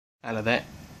Hello there.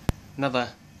 Another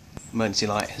emergency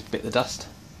light has bit the dust.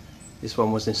 This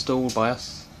one was installed by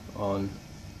us on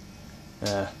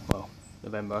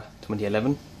November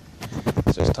 2011.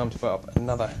 So it's time to put up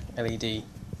another LED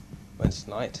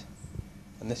emergency light,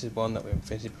 and this is one that we've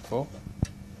fitted before.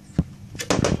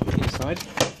 Inside,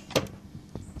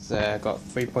 it's got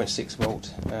 3.6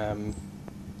 volt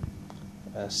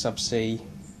sub-C.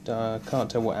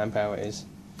 Can't tell what amp hour it is,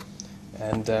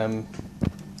 and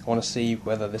I want to see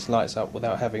whether this lights up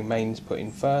without having mains put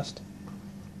in first,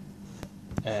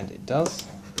 and it does.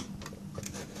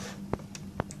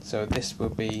 So this will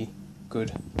be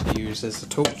good to use as a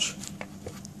torch,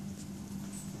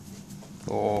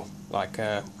 or like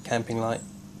a camping light.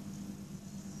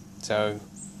 So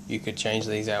you could change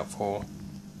these out for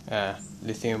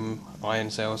lithium ion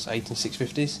cells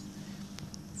 18650s,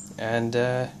 and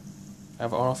have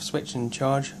an on-off switch and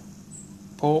charge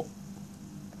port.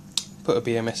 Put a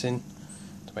BMS in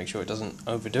to make sure it doesn't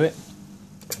overdo it,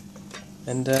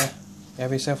 and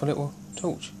have yourself a little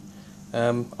torch.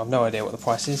 I've no idea what the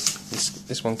price is.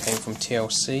 This one came from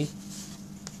TLC,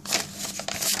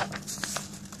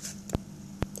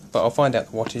 but I'll find out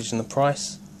the wattage and the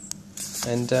price,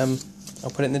 and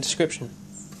I'll put it in the description.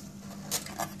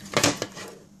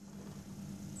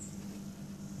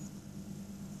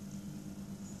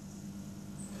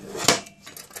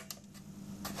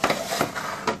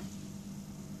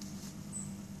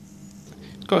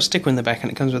 Got a sticker in the back,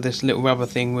 and it comes with this little rubber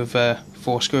thing with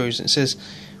 4 screws. It says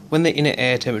when the inner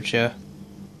air temperature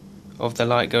of the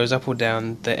light goes up or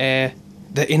down, the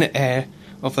inner air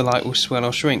of the light will swell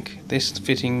or shrink. This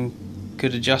fitting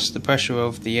could adjust the pressure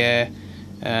of the air.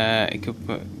 It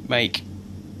could make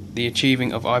the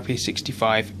achieving of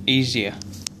IP65 easier.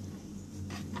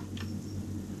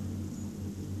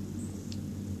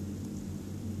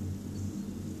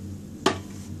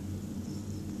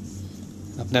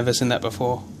 I've never seen that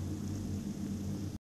before.